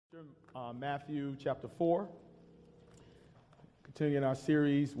Matthew chapter 4, continuing our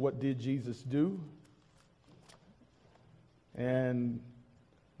series, What Did Jesus Do? And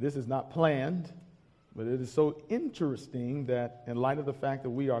this is not planned, but it is so interesting that in light of the fact that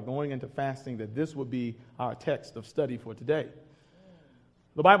we are going into fasting, that this would be our text of study for today.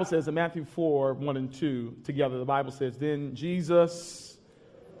 The Bible says in Matthew 4, 1 and 2, together, the Bible says, Then Jesus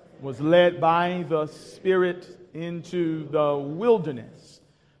was led by the Spirit into the wilderness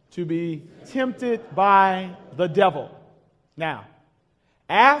to be tempted by the devil. Now,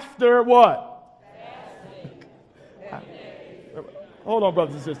 after what? Hold on,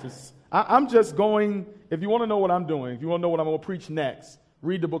 brothers and sisters. I'm just going, if you want to know what I'm doing, if you want to know what I'm going to preach next,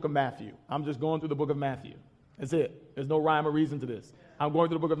 read the book of Matthew. I'm just going through the book of Matthew. That's it. There's no rhyme or reason to this. I'm going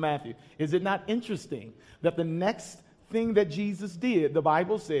through the book of Matthew. Is it not interesting that the next thing that Jesus did, the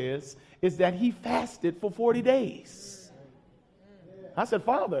Bible says, is that he fasted for 40 days. I said,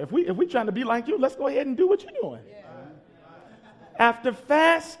 Father, if we're trying to be like you, let's go ahead and do what you're doing. Yeah. After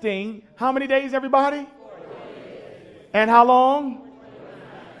fasting, how many days, everybody? 40 days. And how long?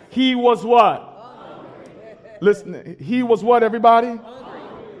 He was what? Hungry. Listen, he was what, everybody?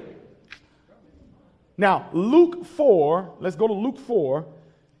 Hungry. Now, Luke 4, let's go to Luke 4.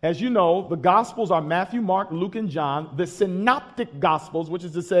 As you know, the Gospels are Matthew, Mark, Luke, and John. The synoptic Gospels, which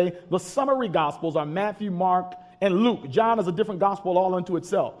is to say the summary Gospels, are Matthew, Mark, and Luke. John is a different gospel all unto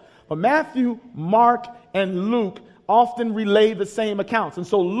itself. But Matthew, Mark, and Luke often relay the same accounts. And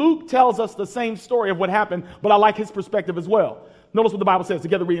so Luke tells us the same story of what happened, but I like his perspective as well. Notice what the Bible says.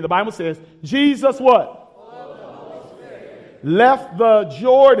 Together reading, the Bible says, Jesus what? Left the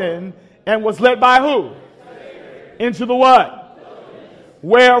Jordan and was led by who? Into the what?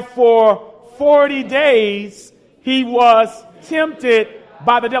 Where for 40 days he was tempted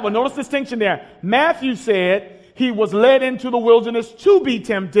by the devil. Notice the distinction there. Matthew said he was led into the wilderness to be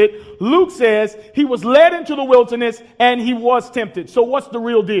tempted. Luke says he was led into the wilderness and he was tempted. So what's the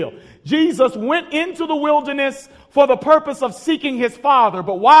real deal? Jesus went into the wilderness for the purpose of seeking his Father,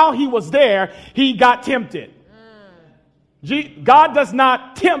 but while he was there, he got tempted. God does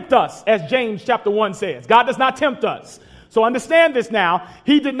not tempt us, as James chapter 1 says. God does not tempt us. So understand this now.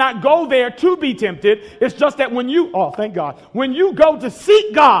 He did not go there to be tempted. It's just that when you, oh, thank God, when you go to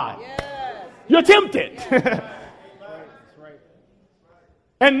seek God, you're tempted.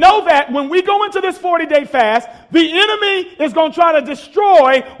 And know that when we go into this 40-day fast, the enemy is going to try to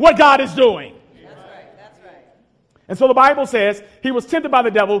destroy what God is doing. That's right. And so the Bible says he was tempted by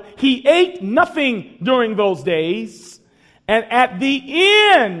the devil. He ate nothing during those days. And at the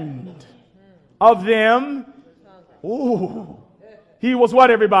end of them, he was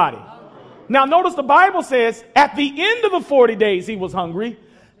what, everybody? Now notice the Bible says at the end of the 40 days he was hungry,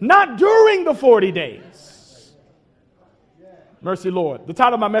 not during the 40 days. Mercy, Lord. The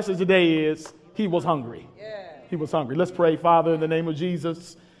title of my message today is, He was hungry. He was hungry. Let's pray. Father, in the name of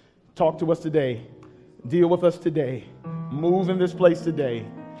Jesus, talk to us today. Deal with us today. Move in this place today.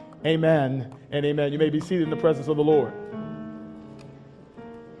 Amen and amen. You may be seated in the presence of the Lord.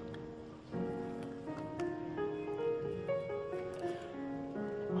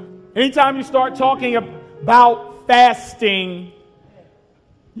 Anytime you start talking about fasting,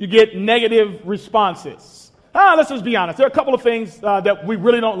 you get negative responses. Let's just be honest. There are a couple of things that we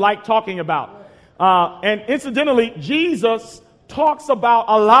really don't like talking about. And incidentally, Jesus talks about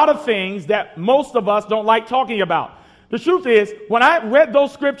a lot of things that most of us don't like talking about. The truth is, when I read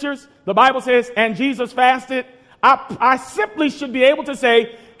those scriptures, the Bible says, and Jesus fasted, I simply should be able to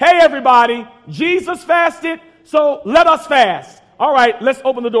say, hey, everybody, Jesus fasted, so let us fast. All right, let's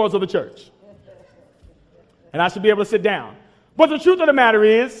open the doors of the church. And I should be able to sit down. But the truth of the matter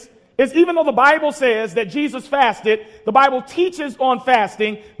is even though the Bible says that Jesus fasted, the Bible teaches on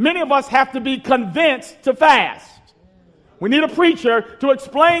fasting, many of us have to be convinced to fast. We need a preacher to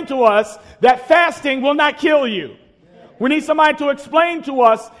explain to us that fasting will not kill you. We need somebody to explain to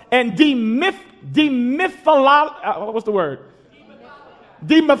us and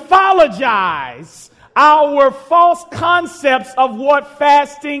demythologize our false concepts of what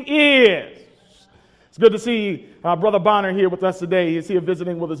fasting is. It's good to see Brother Bonner here with us today. He's here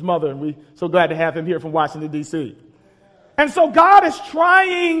visiting with his mother, and we're so glad to have him here from Washington, D.C. And so God is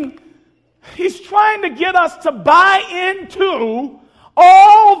trying to get us to buy into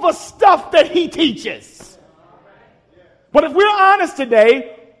all the stuff that he teaches. But if we're honest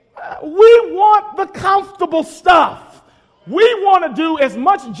today, we want the comfortable stuff. We want to do as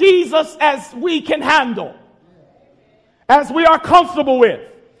much Jesus as we can handle, as we are comfortable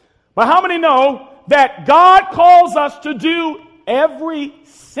with. But how many know that God calls us to do every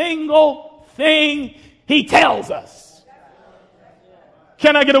single thing he tells us?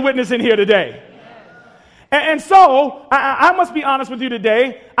 Can I get a witness in here today? And so, I must be honest with you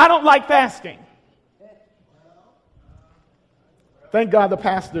today, I don't like fasting. Thank God the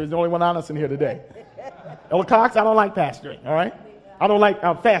pastor is the only one honest in here today. Elder Cox, I don't like pastoring, all right? I don't like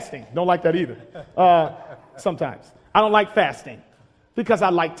fasting. Don't like that either. Sometimes. I don't like fasting because I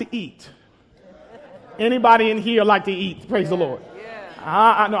like to eat. Anybody in here like to eat? Praise the Lord.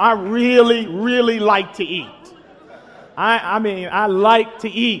 I really, really like to eat. I mean, I like to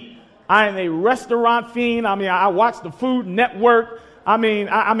eat. I am a restaurant fiend. I mean, I watch the Food Network. Some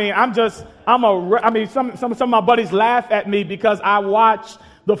of my buddies laugh at me because I watch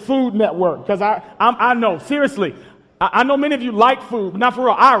the Food Network. Because I know, seriously, I know many of you like food, but not for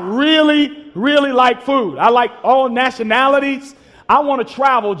real. I really, really like food. I like all nationalities. I want to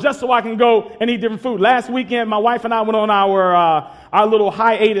travel just so I can go and eat different food. Last weekend, my wife and I went on our little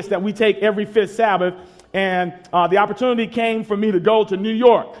hiatus that we take every fifth Sabbath. And the opportunity came for me to go to New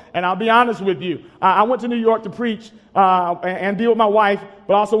York. And I'll be honest with you. I went to New York to preach and deal with my wife,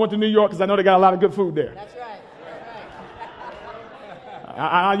 but I also went to New York because I know they got a lot of good food there. That's right.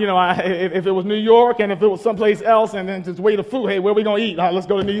 If it was New York and if it was someplace else and then just wait the food, hey, where are we going to eat? Let's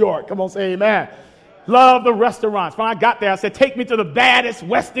go to New York. Come on, say amen. Love the restaurants. When I got there, I said, take me to the baddest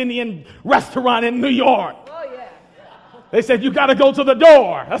West Indian restaurant in New York. Oh, yeah. They said, you got to go to the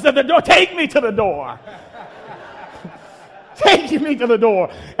door. I said, the door, take me to the door. Take me to the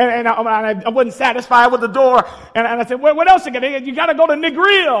door. And I wasn't satisfied with the door. And I said, what else you got? You got to go to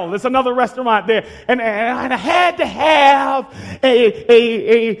Negril. There's another restaurant there. And I had to have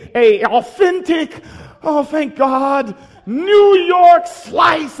a authentic, oh, thank God, New York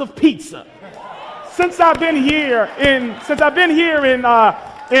slice of pizza. Since I've been here in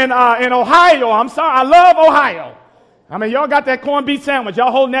Ohio, I'm sorry, I love Ohio. I mean, y'all got that corned beef sandwich.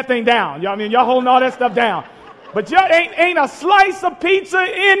 Y'all holding that thing down. Y'all holding all that stuff down. But y'all ain't a slice of pizza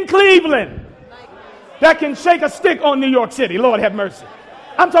in Cleveland that can shake a stick on New York City. Lord have mercy.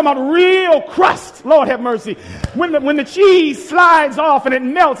 I'm talking about real crust. Lord have mercy. When the cheese slides off and it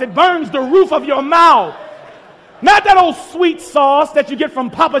melts, it burns the roof of your mouth. Not that old sweet sauce that you get from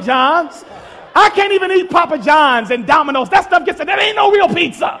Papa John's. I can't even eat Papa John's and Domino's. That stuff that ain't no real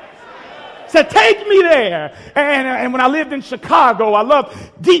pizza. Said, take me there. And when I lived in Chicago, I loved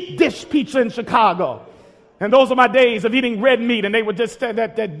deep dish pizza in Chicago. And those are my days of eating red meat. And they would just,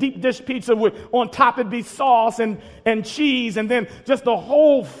 that deep dish pizza would, on top it'd be sauce and cheese. And then just the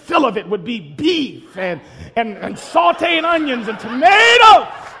whole fill of it would be beef and sauteed onions and tomatoes.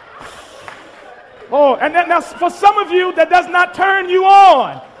 Oh, and now for some of you, that does not turn you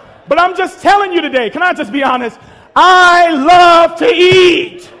on. But I'm just telling you today, can I just be honest? I love to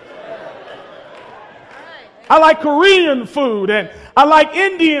eat. I like Korean food and I like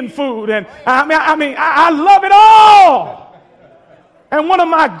Indian food and I love it all. And one of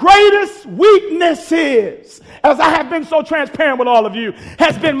my greatest weaknesses, as I have been so transparent with all of you,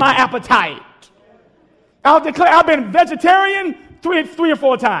 has been my appetite. I'll declare I've been vegetarian three or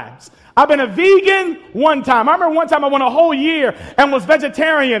four times. I've been a vegan one time. I remember one time I went a whole year and was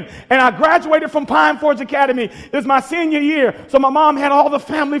vegetarian, and I graduated from Pine Forge Academy. It was my senior year, so my mom had all the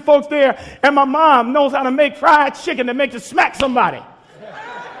family folks there, and my mom knows how to make fried chicken that makes you smack somebody.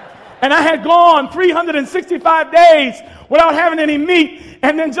 And I had gone 365 days without having any meat,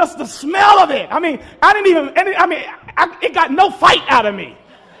 and then just the smell of it. It got no fight out of me.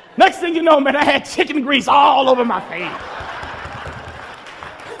 Next thing you know, man, I had chicken grease all over my face.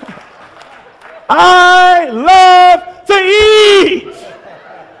 I love to eat.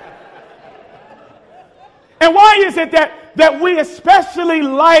 And why is it that we especially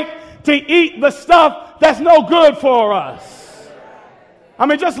like to eat the stuff that's no good for us? I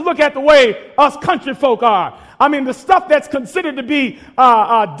mean, just look at the way us country folk are. I mean, the stuff that's considered to be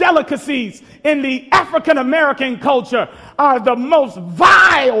delicacies in the African American culture are the most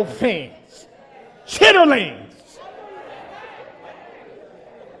vile things. Chitterlings.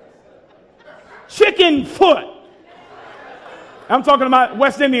 Chicken foot. I'm talking about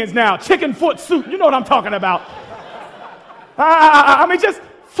West Indians now. Chicken foot soup. You know what I'm talking about. Just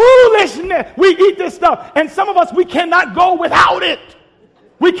foolishness. We eat this stuff. And some of us, we cannot go without it.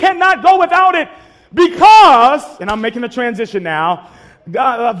 We cannot go without it because, and I'm making a transition now,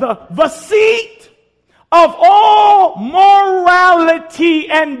 the seat of all morality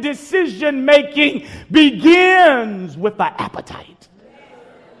and decision making begins with the appetite.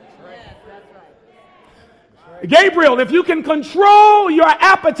 Gabriel, if you can control your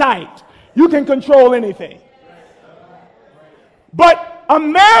appetite, you can control anything. But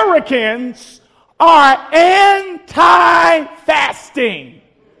Americans are anti-fasting.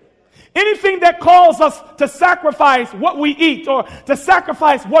 Anything that calls us to sacrifice what we eat or to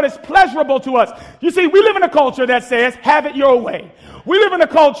sacrifice what is pleasurable to us. You see, we live in a culture that says, have it your way. We live in a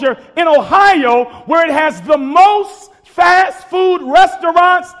culture in Ohio where it has the most fast food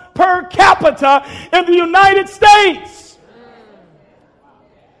restaurants per capita in the United States.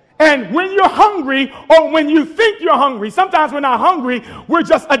 And when you're hungry, or when you think you're hungry, sometimes we're not hungry, we're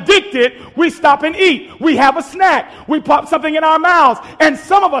just addicted. We stop and eat. We have a snack. We pop something in our mouths. And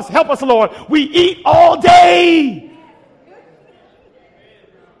some of us, help us, Lord, we eat all day.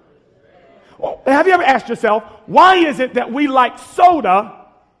 Well, have you ever asked yourself, why is it that we like soda,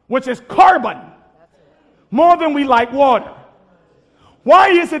 which is carbon, more than we like water? Why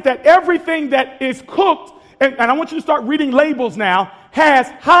is it that everything that is cooked, and I want you to start reading labels now, has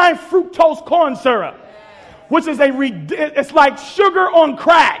high fructose corn syrup, which is it's like sugar on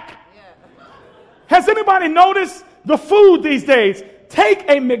crack. Has anybody noticed the food these days? Take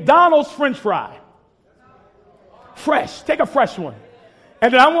a McDonald's French fry. Fresh. Take a fresh one.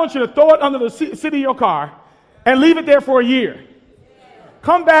 And then I want you to throw it under the seat of your car and leave it there for a year.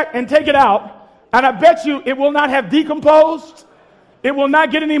 Come back and take it out, and I bet you it will not have decomposed. It will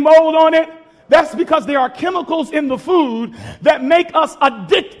not get any mold on it. That's because there are chemicals in the food that make us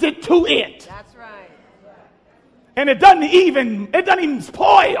addicted to it. That's right. And it doesn't even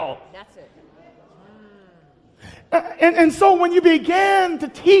spoil. That's it. And so when you began to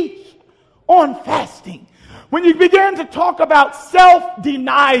teach on fasting, when you began to talk about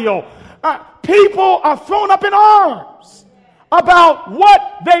self-denial, people are thrown up in arms about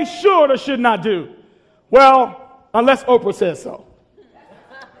what they should or should not do. Well, unless Oprah says so.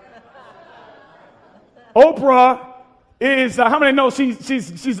 Oprah is, how many know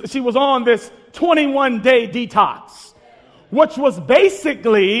she was on this 21-day detox, which was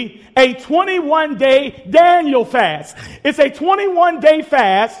basically a 21-day Daniel fast. It's a 21-day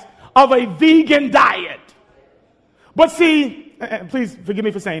fast of a vegan diet. But see, please forgive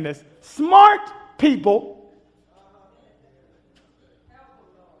me for saying this, smart people,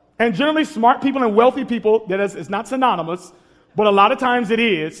 and generally smart people and wealthy people, it's not synonymous, but a lot of times it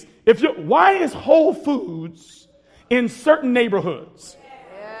is. Why is Whole Foods in certain neighborhoods?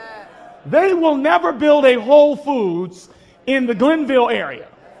 Yeah. They will never build a Whole Foods in the Glenville area.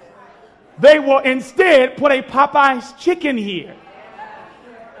 They will instead put a Popeye's chicken here.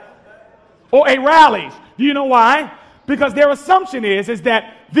 Or a Rally's. Do you know why? Because their assumption is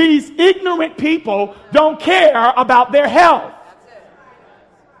that these ignorant people don't care about their health.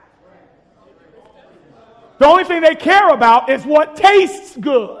 The only thing they care about is what tastes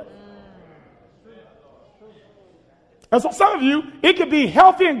good. And so some of you, it could be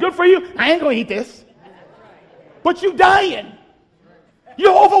healthy and good for you. I ain't going to eat this. But you dying.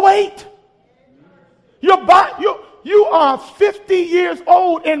 You're overweight. You are 50 years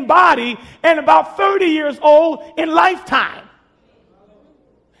old in body and about 30 years old in lifetime.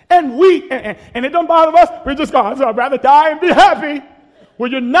 And and it don't bother us. We're just going, I'd rather die and be happy.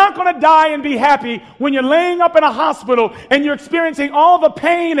 Well, you're not going to die and be happy when you're laying up in a hospital and you're experiencing all the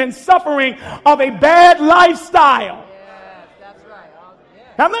pain and suffering of a bad lifestyle. Yes, that's right.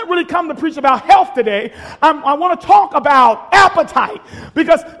 Now, I'm not really come to preach about health today. I want to talk about appetite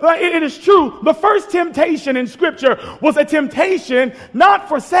because it is true. The first temptation in Scripture was a temptation not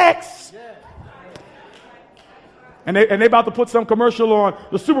for sex. And they about to put some commercial on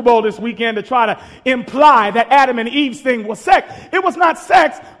the Super Bowl this weekend to try to imply that Adam and Eve's thing was sex. It was not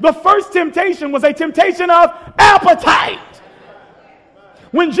sex. The first temptation was a temptation of appetite.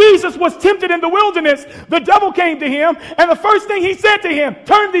 When Jesus was tempted in the wilderness, the devil came to him, and the first thing he said to him,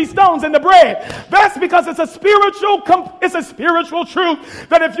 turn these stones into bread. That's because it's a spiritual truth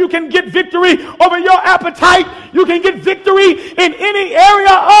that if you can get victory over your appetite, you can get victory in any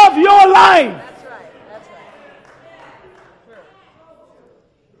area of your life.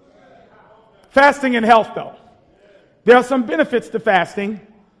 Fasting and health, though. There are some benefits to fasting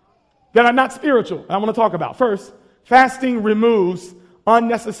that are not spiritual, and I want to talk about. First, fasting removes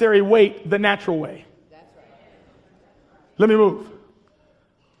unnecessary weight the natural way. Let me move.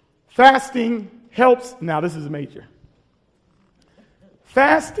 Fasting helps. Now, this is major.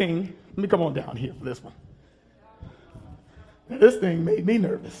 Fasting, let me come on down here for this one. Now, this thing made me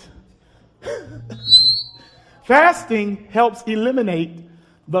nervous. Fasting helps eliminate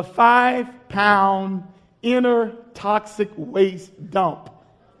the 5-pound inner toxic waste dump.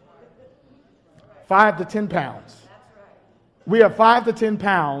 5 to 10 pounds. We have 5 to 10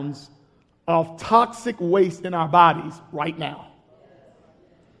 pounds of toxic waste in our bodies right now.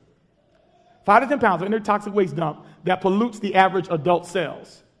 5 to 10 pounds of inner toxic waste dump that pollutes the average adult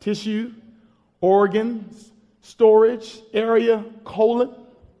cells, tissue, organs, storage area, colon.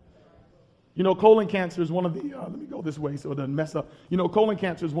 You know, colon cancer is one of the, let me go this way so it doesn't mess up. You know, colon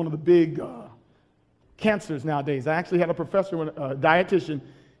cancer is one of the big cancers nowadays. I actually had a professor, a dietitian.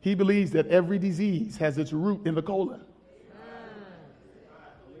 He believes that every disease has its root in the colon.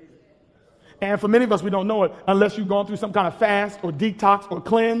 And for many of us, we don't know it unless you've gone through some kind of fast or detox or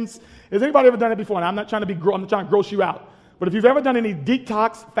cleanse. Has anybody ever done it before? And I'm not trying to I'm not trying to gross you out. But if you've ever done any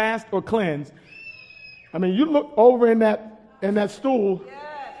detox, fast, or cleanse, I mean, you look over in that stool,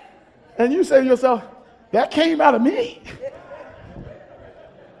 and you say to yourself, that came out of me?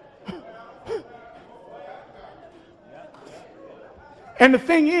 And the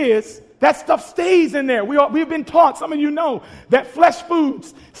thing is, that stuff stays in there. We've been taught, some of you know, that flesh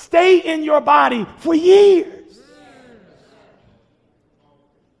foods stay in your body for years.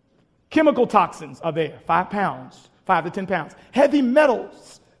 Chemical toxins are there, 5 pounds, 5 to 10 pounds. Heavy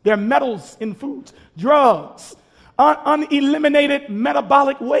metals, there are metals in foods. Drugs, uneliminated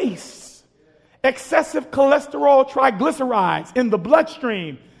metabolic waste, excessive cholesterol triglycerides in the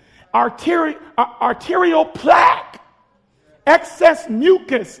bloodstream, arterial plaque, excess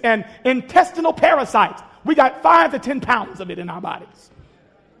mucus and intestinal parasites. We got 5 to 10 pounds of it in our bodies.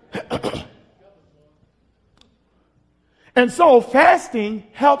 And so fasting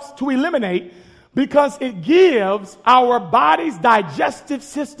helps to eliminate because it gives our body's digestive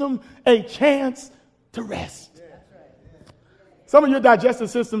system a chance to rest. Some of your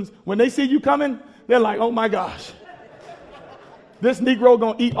digestive systems, when they see you coming, they're like, oh my gosh, this Negro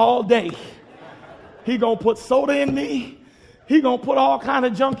gonna eat all day. He gonna put soda in me. He's going to put all kind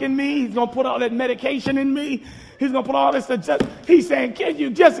of junk in me. He's going to put all that medication in me. He's going to put all this. He's saying, can you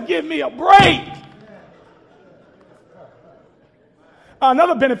just give me a break?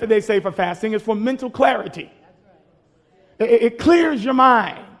 Another benefit they say for fasting is for mental clarity. It clears your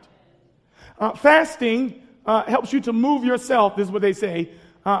mind. Fasting helps you to move yourself, this is what they say,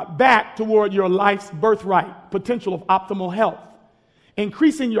 back toward your life's birthright, potential of optimal health,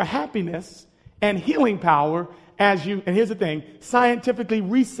 increasing your happiness and healing power as you, and here's the thing, scientifically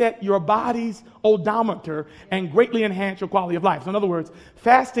reset your body's odometer and greatly enhance your quality of life. So in other words,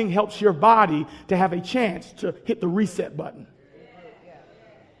 fasting helps your body to have a chance to hit the reset button.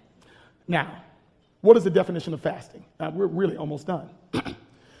 Now, what is the definition of fasting? We're really almost done.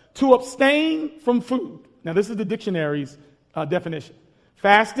 To abstain from food. Now, this is the dictionary's definition.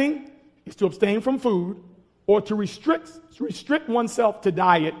 Fasting is to abstain from food or to restrict oneself to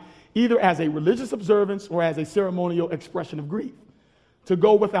diet either as a religious observance or as a ceremonial expression of grief. To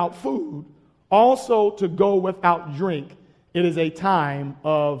go without food, also to go without drink. It is a time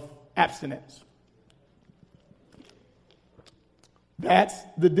of abstinence. That's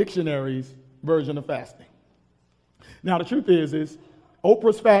the dictionary's version of fasting. Now, the truth is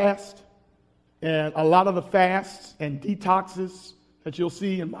Oprah's fast and a lot of the fasts and detoxes that you'll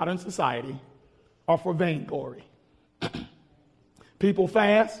see in modern society are for vainglory. People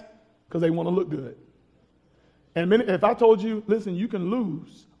fast because they want to look good. And if I told you, listen, you can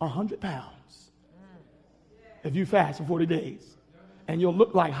lose 100 pounds if you fast for 40 days, and you'll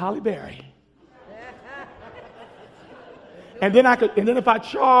look like Holly Berry. And then if I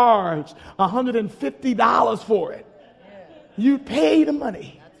charged $150 for it, you pay the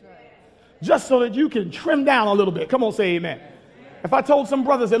money just so that you can trim down a little bit. Come on, say amen. If I told some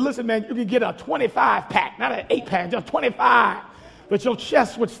brothers that, listen, man, you can get a 25 pack, not an 8 pack, just 25. But your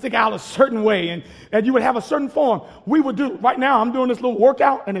chest would stick out a certain way and you would have a certain form. We would do, right now I'm doing this little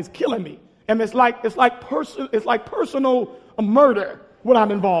workout and it's killing me. And it's like personal murder what I'm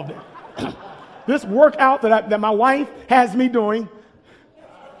involved in. This workout that my wife has me doing.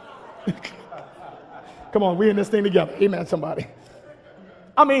 Come on, we're in this thing together. Amen, somebody.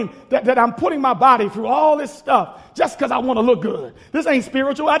 I mean, that I'm putting my body through all this stuff just because I want to look good. This ain't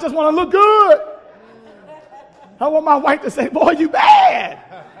spiritual. I just want to look good. I want my wife to say, boy, you bad.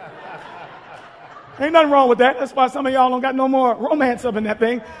 Ain't nothing wrong with that. That's why some of y'all don't got no more romance up in that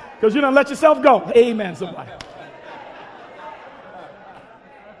thing, because you don't let yourself go. Amen, somebody.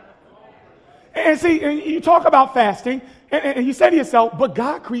 And see, and you talk about fasting, and you say to yourself, but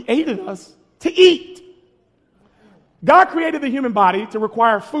God created us to eat. God created the human body to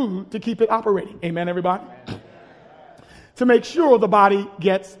require food to keep it operating. Amen, everybody? To make sure the body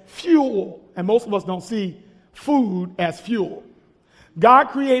gets fuel. And most of us don't see food as fuel. God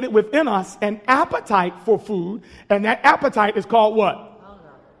created within us an appetite for food, and that appetite is called what?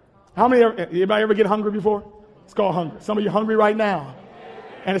 Hunger. Anybody ever get hungry before? It's called hunger. Some of you are hungry right now.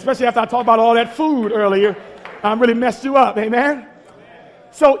 And especially after I talked about all that food earlier, I really messed you up. Amen?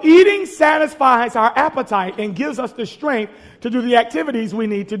 So eating satisfies our appetite and gives us the strength to do the activities we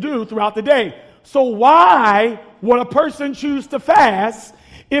need to do throughout the day. So why would a person choose to fast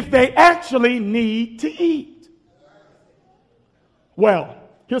if they actually need to eat? Well,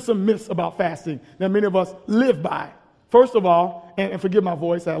 here's some myths about fasting that many of us live by. First of all, and forgive my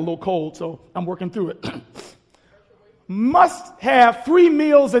voice, I had a little cold, so I'm working through it. Must have 3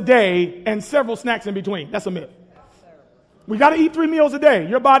 meals a day and several snacks in between. That's a myth. We got to eat 3 meals a day.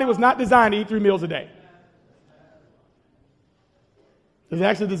 Your body was not designed to eat 3 meals a day. It's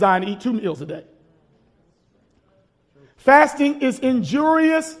actually designed to eat 2 meals a day. Fasting is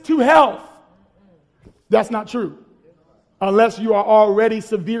injurious to health. That's not true, unless you are already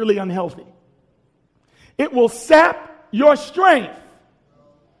severely unhealthy. It will sap your strength.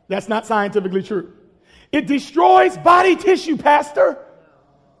 That's not scientifically true. It destroys body tissue, Pastor.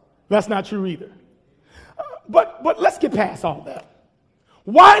 That's not true either. But let's get past all that.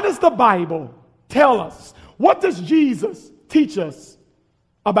 Why does the Bible tell us? What does Jesus teach us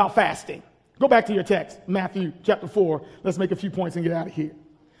about fasting? Go back to your text, Matthew chapter 4. Let's make a few points and get out of here.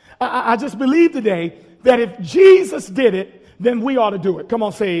 I just believe today that if Jesus did it, then we ought to do it. Come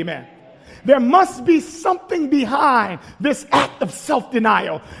on, say amen. There must be something behind this act of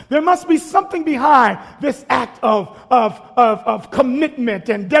self-denial. There must be something behind this act of commitment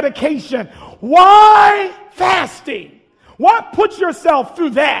and dedication. Why fasting? Why put yourself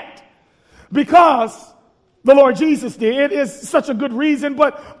through that? Because the Lord Jesus did. It is such a good reason.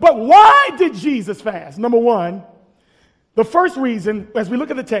 But why did Jesus fast? Number one, the first reason, as we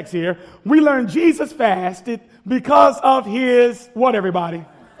look at the text here, we learn Jesus fasted because of his, what, everybody?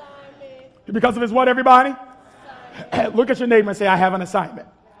 Because of his what, everybody? Look at your neighbor and say, I have an assignment.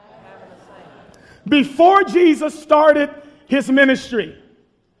 Before Jesus started his ministry,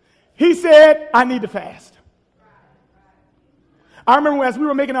 he said, I need to fast. I remember as we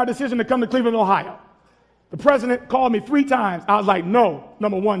were making our decision to come to Cleveland, Ohio, the president called me 3 times. I was like, no,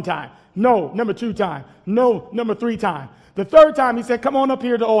 number 1 time. No, number 2 time. No, number 3 time. The 3rd time, he said, come on up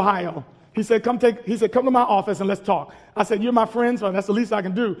here to Ohio. He said, come to my office and let's talk. I said, you're my friend, so that's the least I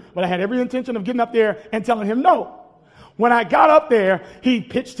can do. But I had every intention of getting up there and telling him no. When I got up there, he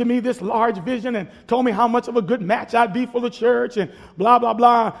pitched to me this large vision and told me how much of a good match I'd be for the church and blah, blah,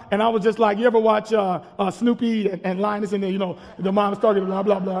 blah. And I was just like, you ever watch Snoopy and Linus and then, the mom's talking blah,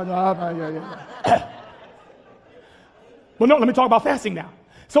 blah, blah, blah, blah, yeah. Well, no, let me talk about fasting now.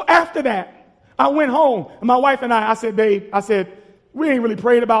 So after that, I went home and my wife and I said, babe, we ain't really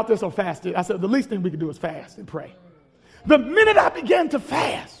prayed about this or fasted. I said, the least thing we can do is fast and pray. The minute I began to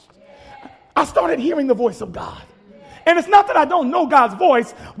fast, I started hearing the voice of God. And it's not that I don't know God's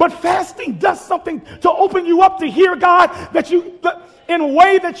voice, but fasting does something to open you up to hear God in a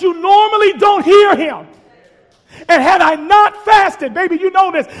way that you normally don't hear him. And had I not fasted, baby, you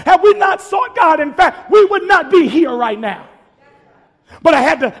know this, had we not sought God in fact, we would not be here right now. But I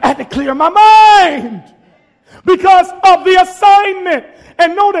had to clear my mind because of the assignment.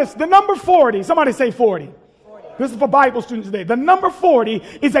 And notice the number 40. Somebody say 40. This is for Bible students today. The number 40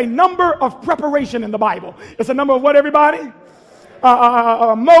 is a number of preparation in the Bible. It's a number of what, everybody?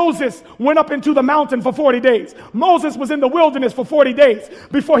 Moses went up into the mountain for 40 days. Moses was in the wilderness for 40 days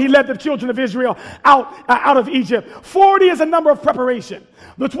before he led the children of Israel out of Egypt. 40 is a number of preparation.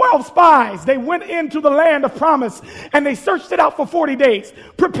 The 12 spies, they went into the land of promise and they searched it out for 40 days,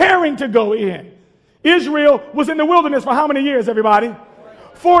 preparing to go in. Israel was in the wilderness for how many years, everybody?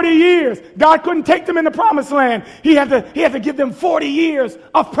 40 years. God couldn't take them in the promised land. He had to give them 40 years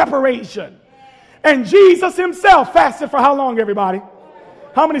of preparation. And Jesus himself fasted for how long, everybody?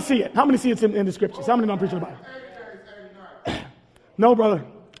 How many see it? How many see it in the scriptures? How many know I'm preaching about it? No, brother.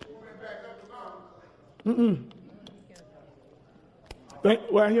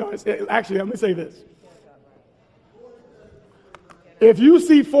 Well, actually, let me say this. If you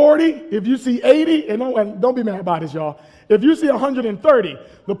see 40, if you see 80, and don't be mad about this, y'all. If you see 130,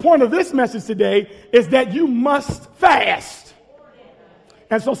 the point of this message today is that you must fast.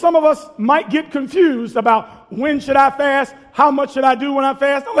 And so some of us might get confused about when should I fast? How much should I do when I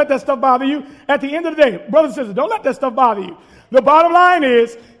fast? Don't let that stuff bother you. At the end of the day, brothers and sisters, don't let that stuff bother you. The bottom line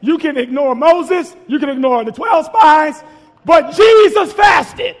is you can ignore Moses, you can ignore the 12 spies, but Jesus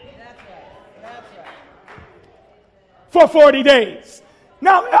fasted for 40 days.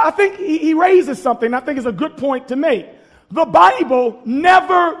 Now, I think he raises something I think is a good point to make. The Bible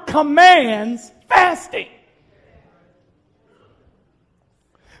never commands fasting.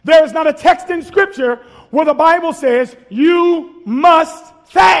 There is not a text in Scripture where the Bible says you must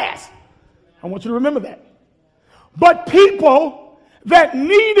fast. I want you to remember that. But people that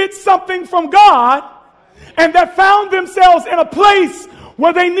needed something from God and that found themselves in a place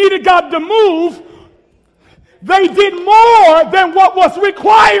where they needed God to move, they did more than what was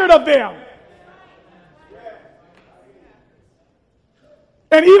required of them.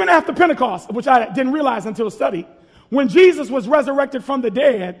 And even after Pentecost, which I didn't realize until study, when Jesus was resurrected from the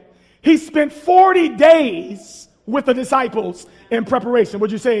dead, he spent 40 days with the disciples in preparation.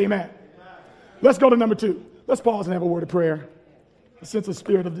 Would you say amen? Let's go to number 2. Let's pause and have a word of prayer. I sense a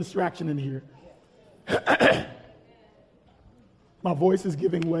spirit of distraction in here. My voice is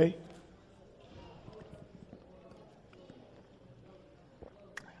giving way.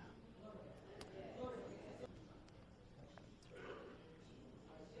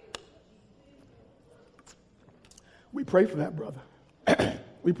 We pray for that brother.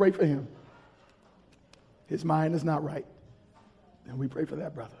 We pray for him. His mind is not right. And we pray for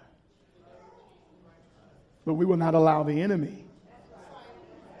that brother. But we will not allow the enemy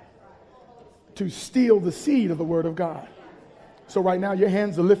to steal the seed of the word of God. So right now your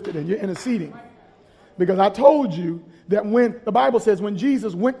hands are lifted and you're interceding. Because I told you that when the Bible says when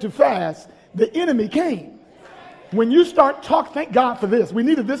Jesus went to fast, the enemy came. When you start talking, thank God for this. We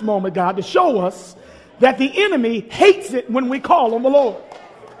needed this moment, God, to show us that the enemy hates it when we call on the Lord.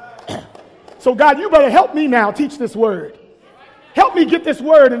 So God, you better help me now teach this word. Help me get this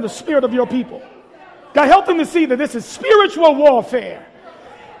word in the spirit of your people. God, help them to see that this is spiritual warfare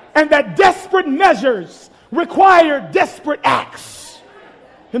and that desperate measures require desperate acts.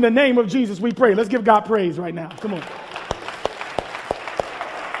 In the name of Jesus, we pray. Let's give God praise right now. Come on.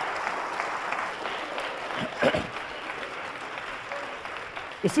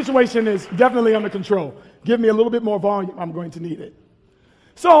 The situation is definitely under control. Give me a little bit more volume. I'm going to need it.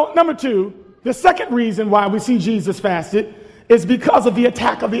 So, number 2, the second reason why we see Jesus fasted is because of the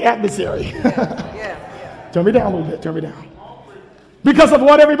attack of the adversary. Turn me down a little bit. Turn me down. Because of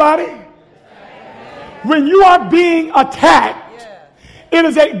what, everybody? When you are being attacked, it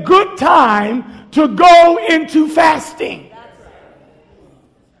is a good time to go into fasting.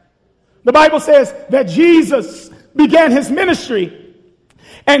 The Bible says that Jesus began his ministry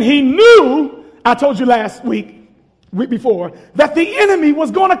and he knew, I told you last week before, that the enemy was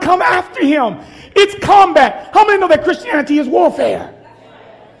going to come after him. It's combat. How many know that Christianity is warfare?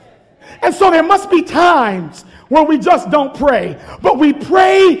 And so there must be times where we just don't pray, but we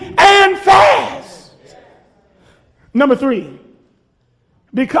pray and fast. Number 3,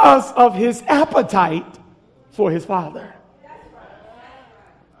 because of his appetite for his Father.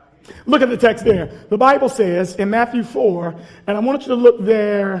 Look at the text there. The Bible says in Matthew 4, and I want you to look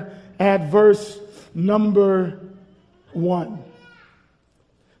there at verse number 1.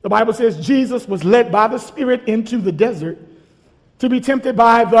 The Bible says Jesus was led by the Spirit into the desert to be tempted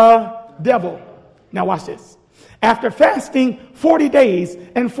by the devil. Now watch this. After fasting 40 days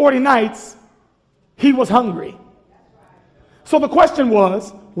and 40 nights, he was hungry. So the question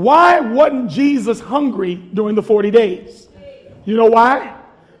was, why wasn't Jesus hungry during the 40 days? You know why?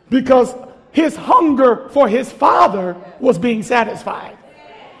 Because his hunger for his Father was being satisfied.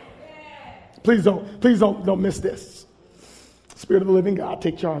 Please don't miss this. Spirit of the living God,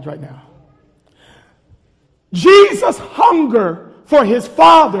 take charge right now. Jesus' hunger for his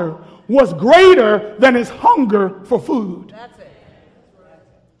Father was greater than his hunger for food. That's it.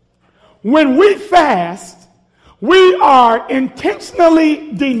 When we fast, we are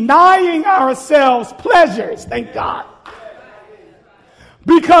intentionally denying ourselves pleasures. Thank God.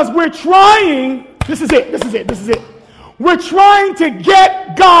 Because we're trying, this is it. We're trying to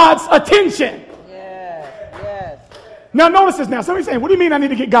get God's attention. Yes. Now notice this now. Somebody's saying, what do you mean I need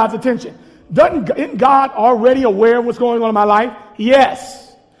to get God's attention? Isn't God already aware of what's going on in my life?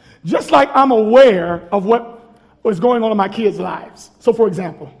 Yes. Just like I'm aware of what was going on in my kids' lives. So for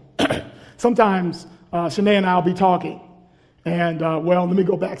example, sometimes Shanae and I will be talking. And let me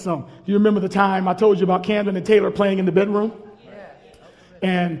go back some. Do you remember the time I told you about Camden and Taylor playing in the bedroom?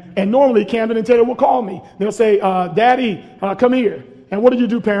 And normally Camden and Taylor will call me. They'll say, Daddy, come here. And what do you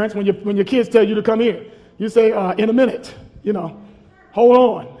do, parents, when your kids tell you to come here? You say, in a minute, hold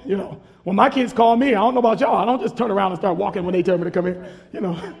on, When my kids call me, I don't know about y'all, I don't just turn around and start walking when they tell me to come here, you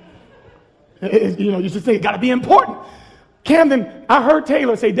just think it got to be important. Camden, I heard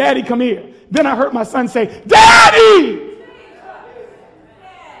Taylor say, Daddy, come here. Then I heard my son say, Daddy!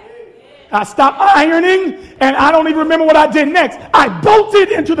 I stopped ironing, and I don't even remember what I did next. I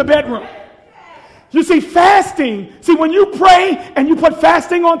bolted into the bedroom. You see, fasting, when you pray and you put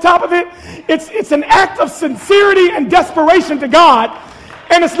fasting on top of it, it's an act of sincerity and desperation to God.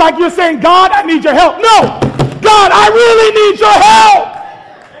 And it's like you're saying, God, I need your help. No, God, I really need your help.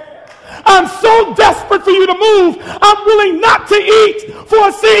 I'm so desperate for you to move. I'm willing not to eat for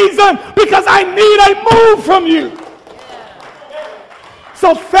a season because I need a move from you.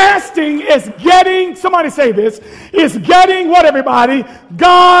 So fasting is getting, somebody say this, is getting what, everybody?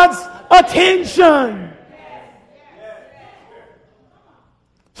 God's attention.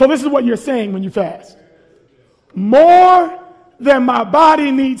 So this is what you're saying when you fast. More than my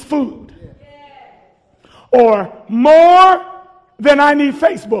body needs food. Or more than I need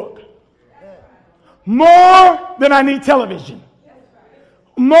Facebook. More than I need television.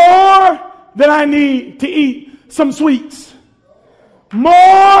 More than I need to eat some sweets.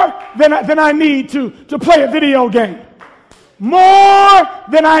 More than I need to play a video game. More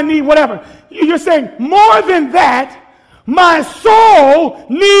than I need whatever. You're saying more than that, my soul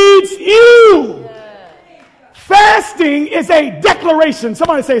needs you. Fasting is a declaration.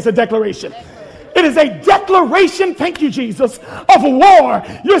 Somebody say it's a declaration. It is a declaration, thank you, Jesus, of war.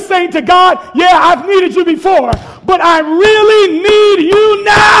 You're saying to God, yeah, I've needed you before, but I really need you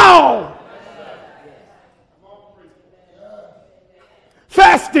now.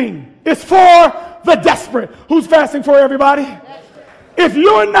 Fasting is for the desperate. Who's fasting for, everybody? If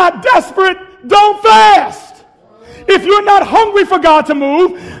you're not desperate, don't fast. If you're not hungry for God to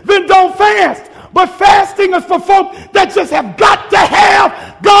move, then don't fast. But fasting is for folk that just have got to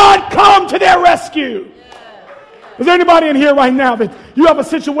have God come to their rescue. Is there anybody in here right now that you have a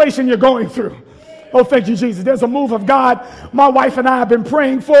situation you're going through? Oh, thank you, Jesus. There's a move of God my wife and I have been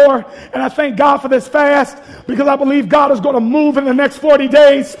praying for, and I thank God for this fast because I believe God is going to move in the next 40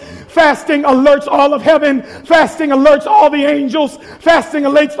 days. Fasting alerts all of heaven. Fasting alerts all the angels. Fasting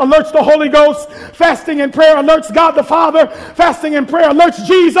alerts the Holy Ghost. Fasting and prayer alerts God the Father. Fasting and prayer alerts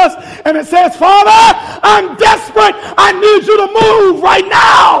Jesus. And it says, Father, I'm desperate. I need you to move right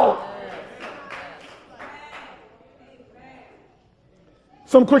now.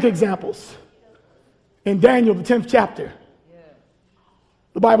 Some quick examples. In Daniel, the 10th chapter,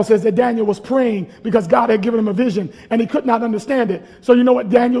 the Bible says that Daniel was praying because God had given him a vision and he could not understand it. So you know what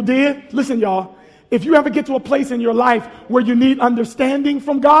Daniel did? Listen, y'all. If you ever get to a place in your life where you need understanding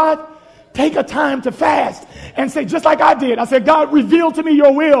from God, take a time to fast and say, just like I did, I said, God, reveal to me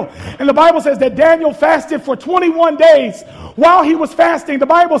your will. And the Bible says that Daniel fasted for 21 days. While he was fasting, the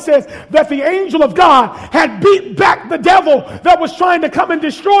Bible says that the angel of God had beat back the devil that was trying to come and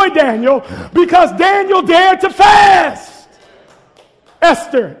destroy Daniel because Daniel dared to fast.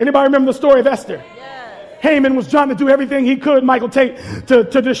 Esther. Anybody remember the story of Esther? Yes. Haman was trying to do everything he could, Michael Tate, to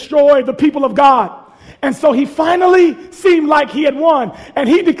destroy the people of God. And so he finally seemed like he had won. And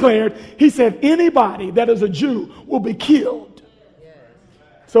he declared, he said, anybody that is a Jew will be killed. Yes.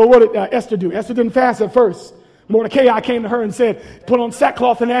 So what did Esther do? Esther didn't fast at first. Mordecai came to her and said, put on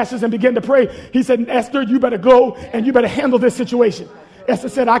sackcloth and ashes and begin to pray. He said, Esther, you better go and you better handle this situation. Esther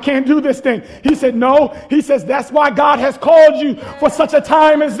said, I can't do this thing. He said, no. He says, that's why God has called you for such a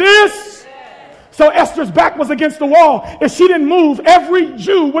time as this. So Esther's back was against the wall. If she didn't move, every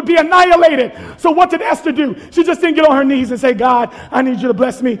Jew would be annihilated. So what did Esther do? She just didn't get on her knees and say, God, I need you to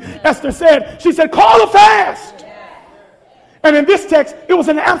bless me. Esther said, she said, call a fast. And in this text, it was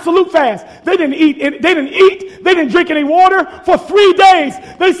an absolute fast. They didn't eat, they didn't drink any water for 3 days.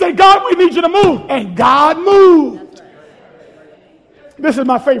 They said, God, we need you to move. And God moved. This is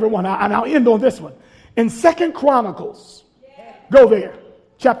my favorite one, and I'll end on this one. In 2 Chronicles, go there,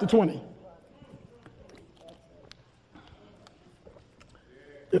 chapter 20.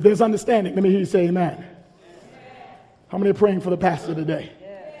 If there's understanding, let me hear you say amen. How many are praying for the pastor today?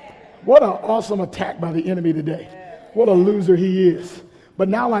 What an awesome attack by the enemy today. What a loser he is. But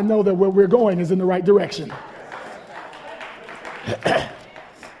now I know that where we're going is in the right direction. I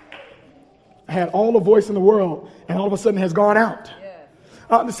had all the voice in the world, and all of a sudden has gone out.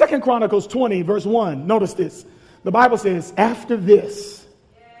 The 2 Chronicles 20, verse 1, notice this. The Bible says, after this,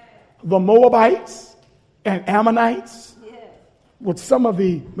 the Moabites and Ammonites, with some of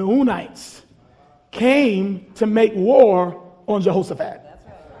the Meunites, came to make war on Jehoshaphat.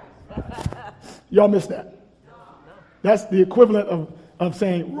 Y'all missed that. That's the equivalent of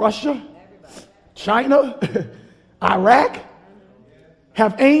saying Russia, China, Iraq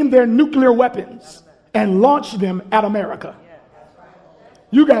have aimed their nuclear weapons and launched them at America.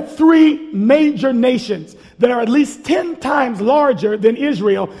 You got 3 major nations that are at least 10 times larger than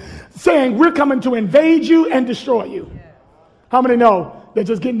Israel saying, we're coming to invade you and destroy you. How many know they're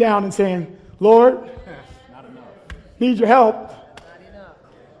just getting down and saying, Lord, need your help.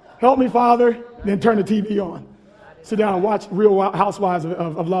 Help me, Father. Then turn the TV on. Sit down and watch Real Housewives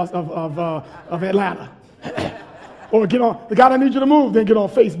of Atlanta. Or get on, God, I need you to move. Then get on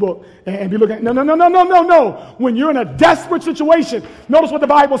Facebook and be looking. No. When you're in a desperate situation, notice what the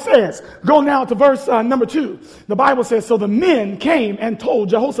Bible says. Go now to verse number 2. The Bible says, so the men came and told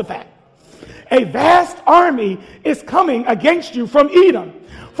Jehoshaphat, a vast army is coming against you from Edom,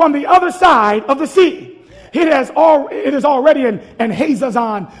 from the other side of the sea. It is already in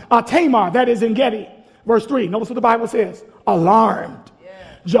Hazazon Tamar, that is in Gedi. Verse 3, notice what the Bible says. Alarmed.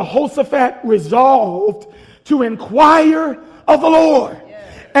 Jehoshaphat resolved to inquire of the Lord,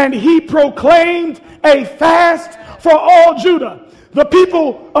 and he proclaimed a fast for all Judah. The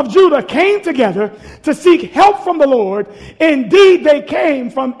people of Judah came together to seek help from the Lord. Indeed, they came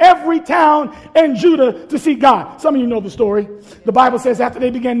from every town in Judah to seek God. Some of you know the story. The Bible says after they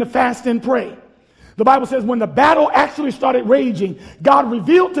began to fast and pray, the Bible says when the battle actually started raging, God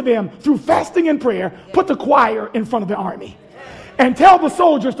revealed to them through fasting and prayer, put the choir in front of the army. And tell the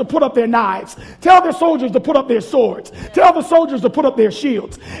soldiers to put up their knives. Tell the soldiers to put up their swords. Tell the soldiers to put up their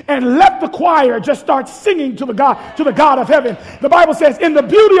shields. And let the choir just start singing to the God of heaven. The Bible says, in the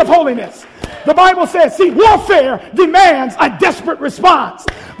beauty of holiness. The Bible says, see, warfare demands a desperate response.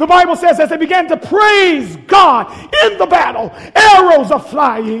 The Bible says as they began to praise God in the battle, arrows are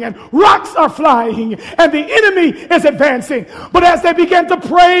flying and rocks are flying and the enemy is advancing. But as they began to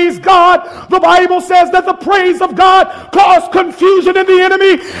praise God, the Bible says that the praise of God caused confusion in the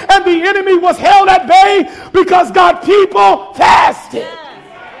enemy, and the enemy was held at bay because God's people fasted.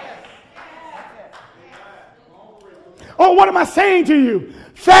 Oh, what am I saying to you?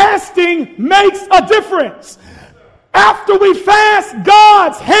 Fasting makes a difference. After we fast,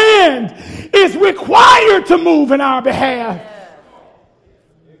 God's hand is required to move in our behalf.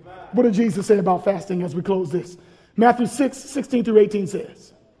 What did Jesus say about fasting as we close this? Matthew 6:16 through 18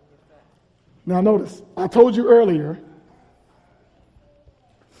 says. Now notice, I told you earlier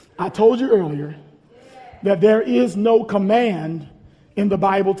that there is no command in the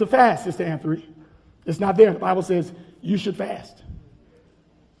Bible to fast, Sister Anthony. It's not there. The Bible says you should fast.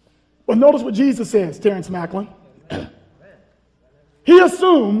 But notice what Jesus says, Terrence Macklin. He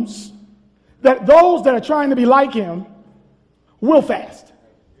assumes that those that are trying to be like him will fast.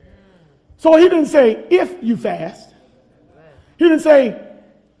 So he didn't say if you fast. He didn't say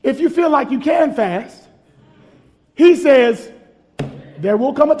if you feel like you can fast. He says there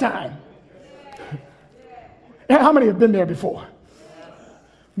will come a time. And how many have been there before?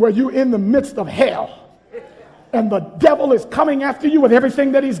 Where you're in the midst of hell and the devil is coming after you with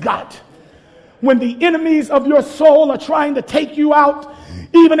everything that he's got. When the enemies of your soul are trying to take you out,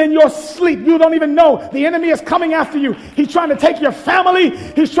 even in your sleep, you don't even know. The enemy is coming after you. He's trying to take your family.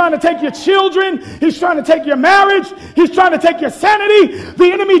 He's trying to take your children. He's trying to take your marriage. He's trying to take your sanity.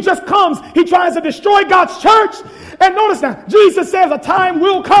 The enemy just comes. He tries to destroy God's church. And notice now, Jesus says a time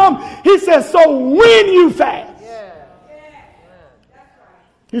will come. He says, so when you fast.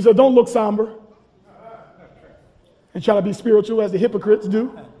 He said, don't look somber and try to be spiritual as the hypocrites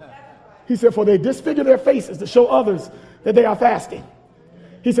do. He said, for they disfigure their faces to show others that they are fasting.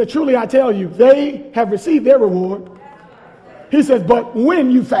 He said, truly I tell you, they have received their reward. He says, but when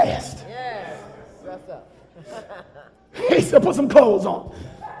you fast. He said, put some clothes on.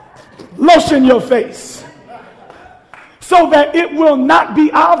 Lotion your face. So that it will not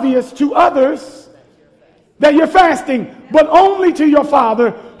be obvious to others that you're fasting, but only to your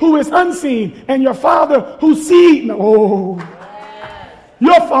Father who is unseen, and your Father who sees.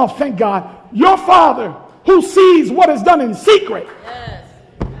 Your Father, thank God, your Father who sees what is done in secret.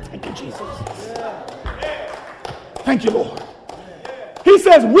 Thank you, Jesus. Thank you, Lord. He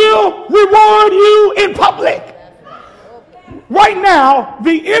says, we'll reward you in public. Right now,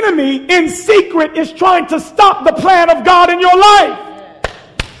 the enemy in secret is trying to stop the plan of God in your life.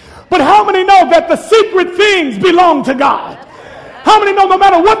 But how many know that the secret things belong to God? How many know no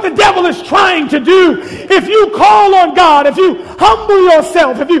matter what the devil is trying to do, if you call on God, if you humble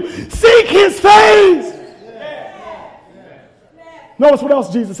yourself, if you seek his face. Notice what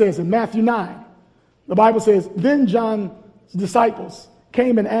else Jesus says in Matthew 9. The Bible says, then John's disciples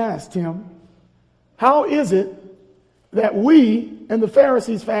came and asked him, how is it that we and the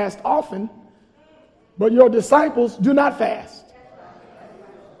Pharisees fast often, but your disciples do not fast?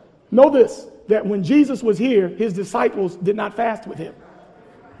 Know this, that when Jesus was here, his disciples did not fast with him.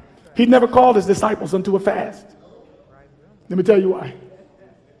 He never called his disciples unto a fast. Let me tell you why.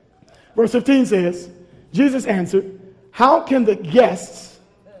 Verse 15 says, Jesus answered, how can the guests,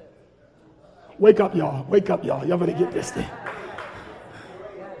 wake up y'all, y'all better get this thing.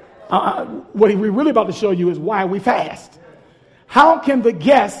 What we're really about to show you is why we fast. How can the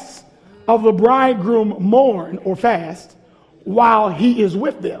guests of the bridegroom mourn or fast while he is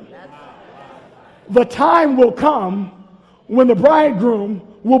with them? The time will come when the bridegroom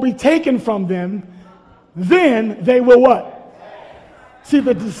will be taken from them. Then they will what? See,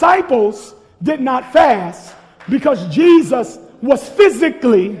 the disciples did not fast because Jesus was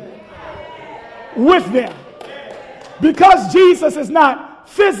physically with them. Because Jesus is not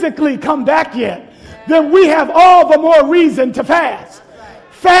physically come back yet, then we have all the more reason to fast.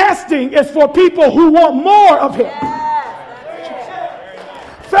 Fasting is for people who want more of him.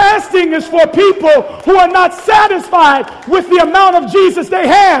 Fasting is for people who are not satisfied with the amount of Jesus they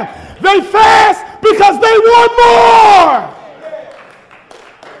have. They fast because they want more.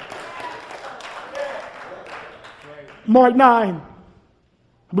 Mark 9.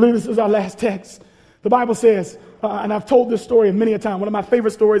 I believe this is our last text. The Bible says, and I've told this story many a time, one of my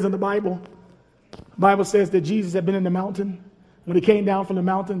favorite stories in the Bible. The Bible says that Jesus had been in the mountain. When he came down from the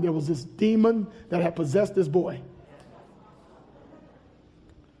mountain, there was this demon that had possessed this boy.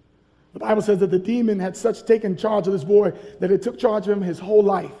 The Bible says that the demon had such taken charge of this boy that it took charge of him his whole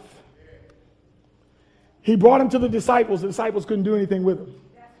life. He brought him to the disciples. The disciples couldn't do anything with him.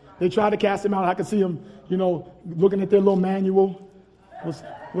 They tried to cast him out. I could see him, looking at their little manual.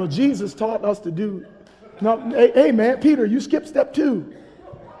 Well, Jesus taught us to do. No, hey, man, Peter, you skipped step 2.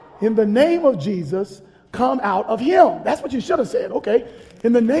 In the name of Jesus, come out of him. That's what you should have said. Okay.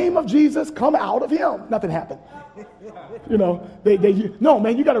 In the name of Jesus, come out of him. Nothing happened. No,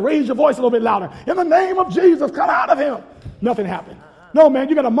 man, you got to raise your voice a little bit louder. In the name of Jesus, come out of him. Nothing happened. No, man,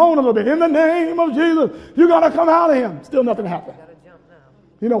 you got to moan a little bit. In the name of Jesus, you got to come out of him. Still nothing happened.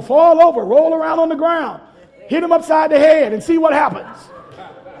 Fall over, roll around on the ground, hit him upside the head and see what happens.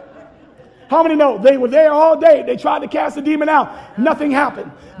 How many know they were there all day? They tried to cast the demon out. Nothing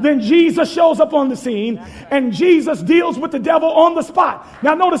happened. Then Jesus shows up on the scene and Jesus deals with the devil on the spot.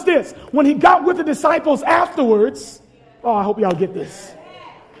 Now notice this. When he got with the disciples afterwards, I hope y'all get this.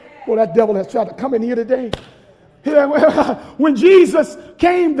 Boy, that devil has tried to come in here today. When Jesus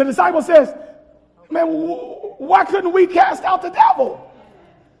came, the disciple says, man, why couldn't we cast out the devil?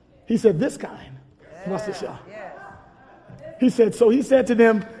 He said, this kind. Watch this, y'all. He said to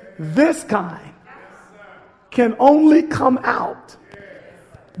them, this kind can only come out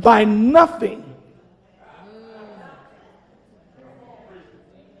by nothing.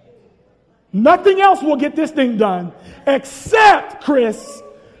 Nothing else will get this thing done except, Chris,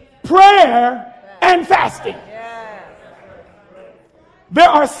 prayer and fasting. There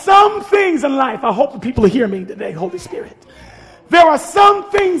are some things in life, I hope the people hear me today, Holy Spirit. There are some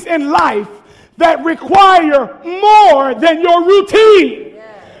things in life that require more than your routine.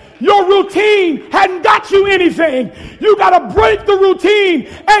 Your routine hadn't got you anything. You got to break the routine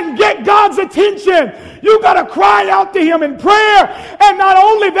and get God's attention. You got to cry out to him in prayer. And not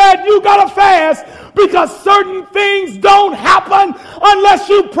only that, you got to fast because certain things don't happen unless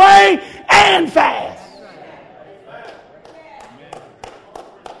you pray and fast.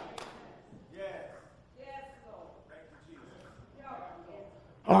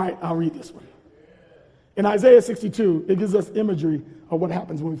 All right, I'll read this one. In Isaiah 62, it gives us imagery of what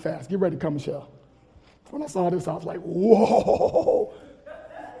happens when we fast. Get ready to come, Michelle. When I saw this, I was like, whoa.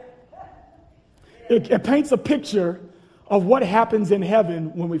 It paints a picture of what happens in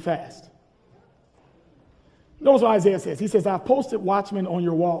heaven when we fast. Notice what Isaiah says. He says, I've posted watchmen on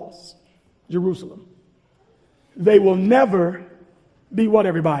your walls, Jerusalem. They will never be what,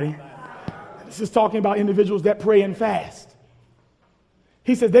 everybody? This is talking about individuals that pray and fast.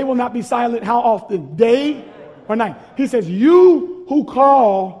 He says they will not be silent how often? Day or night. He says you who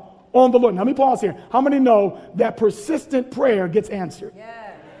call on the Lord. Now let me pause here. How many know that persistent prayer gets answered?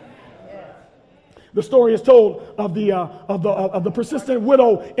 Yeah. Yeah. The story is told of the persistent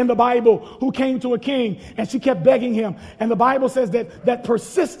widow in the Bible who came to a king and she kept begging him. And the Bible says that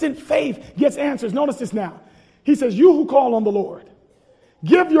persistent faith gets answers. Notice this now. He says you who call on the Lord,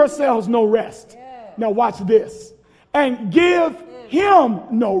 give yourselves no rest. Yeah. Now watch this. And give him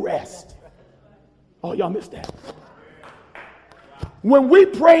no rest. Oh, y'all missed that. When we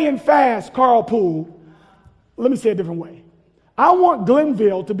pray and fast, Carl Poole, let me say it a different way. I want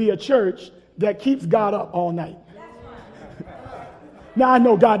Glenville to be a church that keeps God up all night. Now, I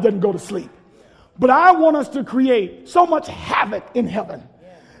know God doesn't go to sleep, but I want us to create so much havoc in heaven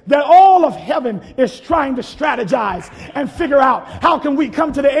that all of heaven is trying to strategize and figure out how can we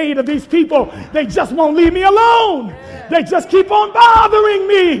come to the aid of these people. They just won't leave me alone. They just keep on bothering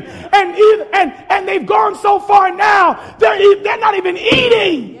me. And they've gone so far now, they're not even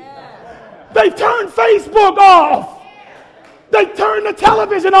eating. They've turned Facebook off. They turned the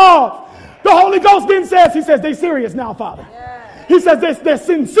television off. The Holy Ghost then says, he says, they're serious now, Father. He says they're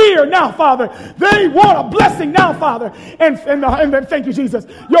sincere now, Father. They want a blessing now, Father. And thank you, Jesus.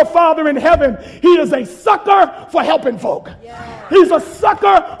 Your Father in heaven, he is a sucker for helping folk. He's a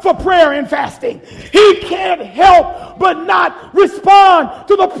sucker for prayer and fasting. He can't help but not respond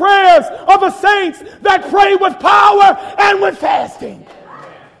to the prayers of the saints that pray with power and with fasting.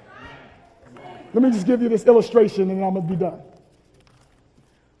 Let me just give you this illustration and I'm going to be done.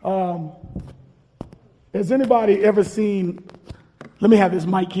 Has anybody ever seen, let me have this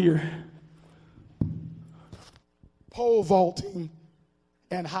mic here, pole vaulting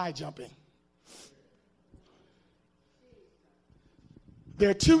and high jumping. There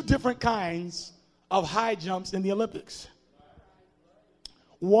are two different kinds of high jumps in the Olympics.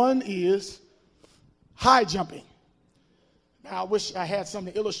 One is high jumping. Now, I wish I had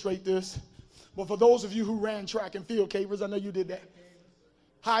something to illustrate this, but for those of you who ran track and field, Cavers, I know you did that.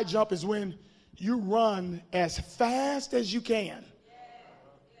 High jump is when you run as fast as you can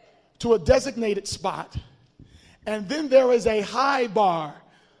to a designated spot, and then there is a high bar.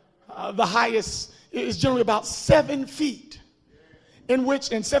 The highest is generally about 7 feet,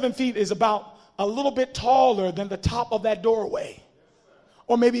 and 7 feet is about a little bit taller than the top of that doorway,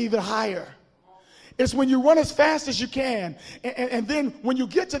 or maybe even higher. It's when you run as fast as you can, and then when you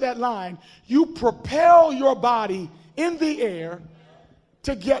get to that line, you propel your body in the air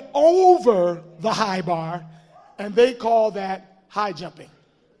to get over the high bar, and they call that high jumping.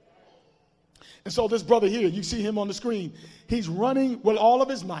 And so this brother here, you see him on the screen, he's running with all of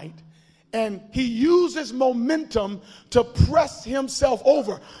his might, and he uses momentum to press himself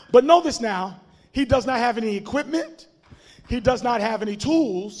over. But notice now, he does not have any equipment. He does not have any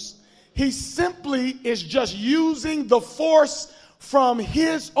tools. He simply is just using the force from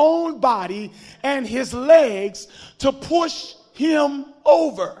his own body and his legs to push him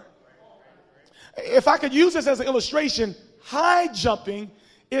over. If I could use this as an illustration, high jumping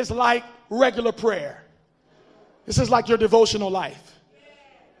is like regular prayer. This is like your devotional life.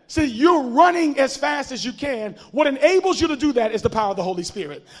 See, you're running as fast as you can. What enables you to do that is the power of the Holy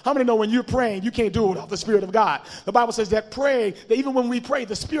Spirit. How many know when you're praying, you can't do it without the Spirit of God? The Bible says that even when we pray,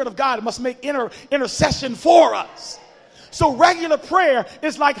 the Spirit of God must make intercession for us. So regular prayer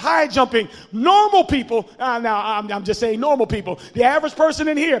is like high jumping. Normal people, I'm just saying normal people. The average person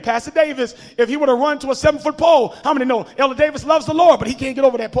in here, Pastor Davis, if he were to run to a 7-foot pole, how many know Elder Davis loves the Lord, but he can't get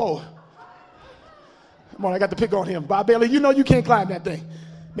over that pole? Come on, I got to pick on him. Bob Bailey, you know you can't climb that thing.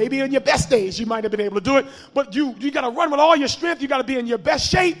 Maybe in your best days you might have been able to do it, but you got to run with all your strength. You got to be in your best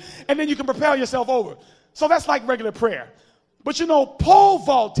shape, and then you can propel yourself over. So that's like regular prayer. But you know, pole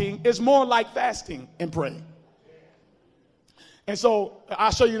vaulting is more like fasting and praying. And so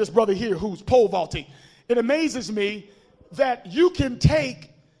I'll show you this brother here who's pole vaulting. It amazes me that you can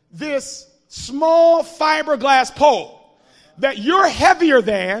take this small fiberglass pole that you're heavier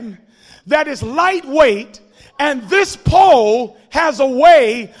than, that is lightweight, and this pole has a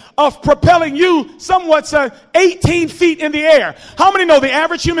way of propelling you somewhat 18 feet in the air. How many know the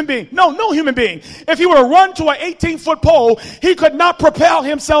average human being? No human being. If he were to run to an 18-foot pole, he could not propel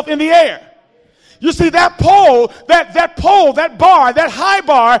himself in the air. You see, that pole, that pole, that bar, that high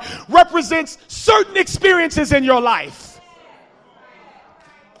bar represents certain experiences in your life.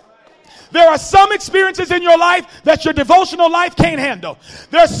 There are some experiences in your life that your devotional life can't handle.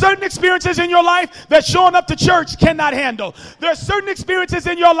 There are certain experiences in your life that showing up to church cannot handle. There are certain experiences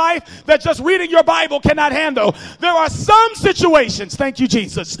in your life that just reading your Bible cannot handle. There are some situations, thank you,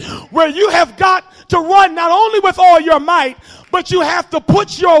 Jesus, where you have got to run not only with all your might, but you have to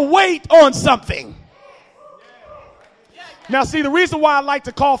put your weight on something. Now, see, the reason why I like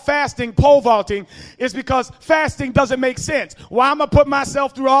to call fasting pole vaulting is because fasting doesn't make sense. Why am I put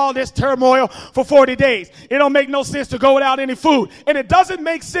myself through all this turmoil for 40 days? It don't make no sense to go without any food. And it doesn't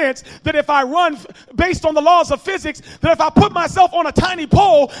make sense that if I run based on the laws of physics, that if I put myself on a tiny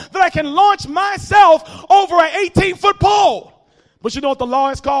pole, that I can launch myself over an 18-foot pole. But you know what the law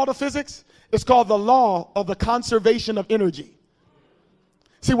is called of physics? It's called the law of the conservation of energy.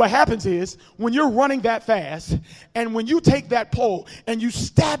 See, what happens is when you're running that fast and when you take that pole and you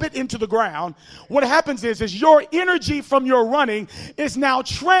stab it into the ground, what happens is your energy from your running is now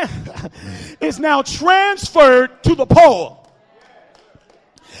transferred to the pole.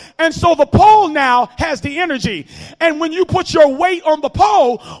 And so the pole now has the energy. And when you put your weight on the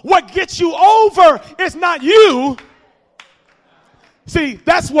pole, what gets you over is not you. See,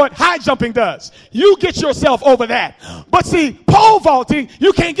 that's what high jumping does. You get yourself over that. But see, pole vaulting,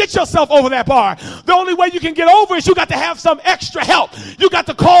 you can't get yourself over that bar. The only way you can get over is you got to have some extra help. You got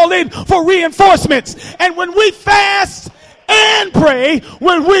to call in for reinforcements. And when we fast and pray,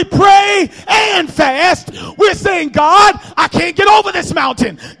 when we pray and fast, we're saying, God, I can't get over this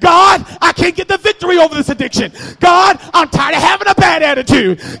mountain. God, I can't get the victory over this addiction. God, I'm tired of having a bad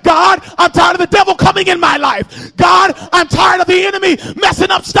attitude. God, I'm tired of the devil coming in my life. God, I'm tired of the enemy messing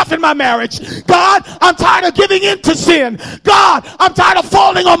up stuff in my marriage. God, I'm tired of giving in to sin. God, I'm tired of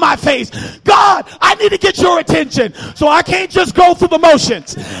falling on my face. God, I need to get your attention. So I can't just go through the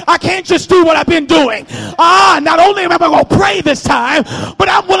motions. I can't just do what I've been doing. Not only am I going to pray this time, but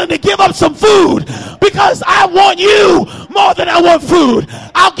I'm willing to give up some food because I want you more than I want food.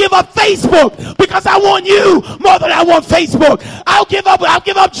 I'll give up Facebook because I want you more than I want Facebook. I'll give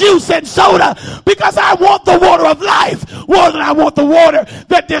up juice and soda because I want the water of life more than I want the water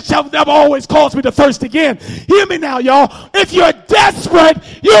that this shall never always cause me to thirst again. Hear me now, y'all. If you're desperate,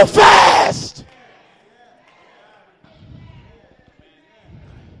 you fast.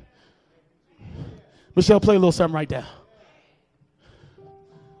 Michelle, play a little something right now.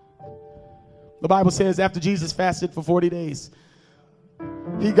 The Bible says after Jesus fasted for 40 days,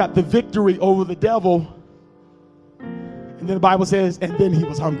 he got the victory over the devil. And then the Bible says, and then he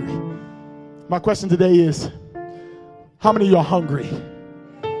was hungry. My question today is, how many of you are hungry?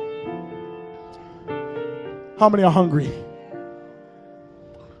 How many are hungry?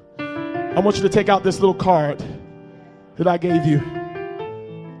 I want you to take out this little card that I gave you.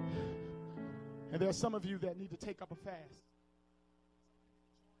 And there are some of you that need to take up a fast.